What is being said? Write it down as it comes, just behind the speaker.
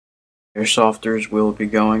Airsofters will be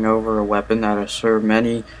going over a weapon that has served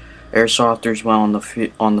many airsofters well on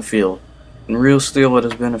the field. In real steel, it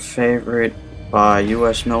has been a favorite by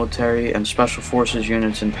U.S. military and special forces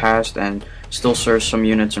units in past and still serves some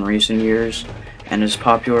units in recent years, and is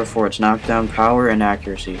popular for its knockdown power and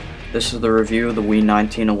accuracy. This is the review of the WE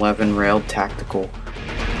 1911 Railed Tactical.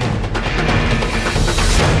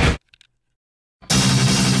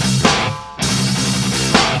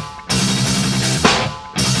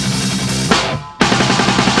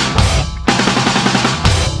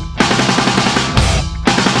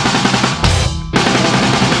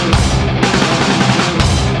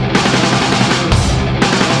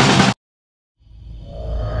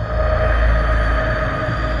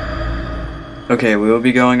 Okay, we will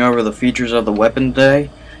be going over the features of the weapon today,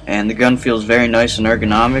 and the gun feels very nice and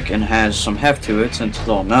ergonomic and has some heft to it since it's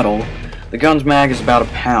all metal. The gun's mag is about a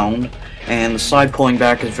pound, and the side pulling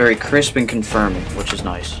back is very crisp and confirming, which is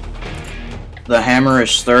nice. The hammer is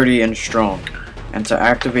sturdy and strong, and to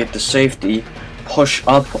activate the safety, push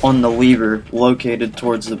up on the lever located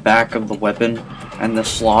towards the back of the weapon, and the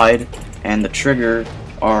slide and the trigger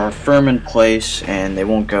are firm in place and they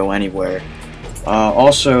won't go anywhere.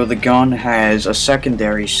 Also, the gun has a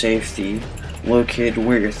secondary safety located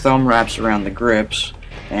where your thumb wraps around the grips,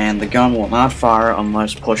 and the gun will not fire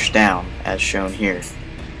unless pushed down, as shown here.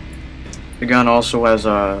 The gun also has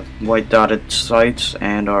white dotted sights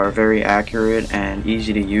and are very accurate and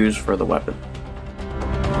easy to use for the weapon.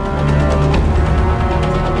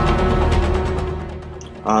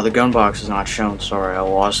 The gun box is not shown, sorry, I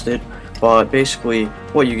lost it, but basically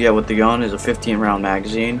what you get with the gun is a 15-round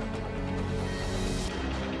magazine,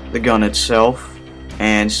 the gun itself,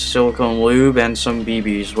 and silicone lube and some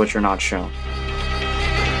BBs, which are not shown.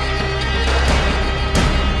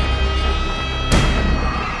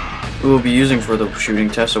 We will be using for the shooting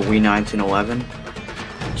test of WE 1911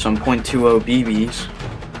 some .20 BBs,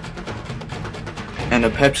 and a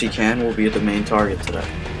Pepsi can will be the main target today.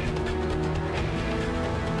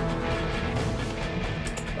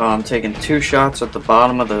 I'm taking 2 shots at the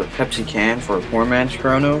bottom of the Pepsi can for a poor man's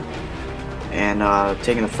chrono, and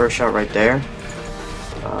taking the first shot right there.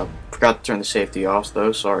 Forgot to turn the safety off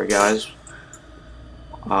though, sorry guys.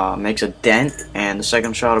 Makes a dent, and the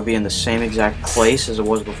second shot will be in the same exact place as it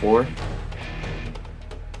was before.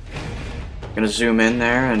 Gonna zoom in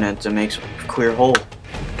there, and it makes a clear hole.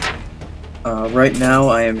 Right now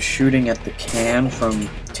I am shooting at the can from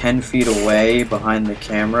 10 feet away behind the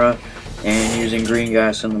camera and using green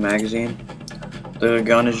gas in the magazine. The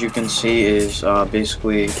gun, as you can see, is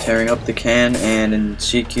basically tearing up the can, and in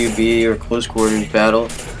CQB or close quarters battle,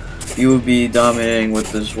 you will be dominating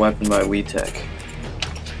with this weapon by WeTech.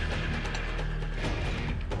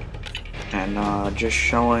 And just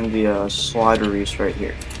showing the slider release right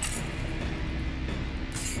here.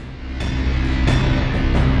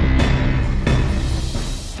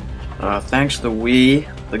 Thanks to WE,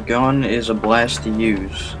 the gun is a blast to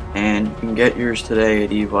use, and you can get yours today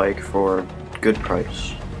at Evike for good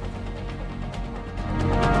price.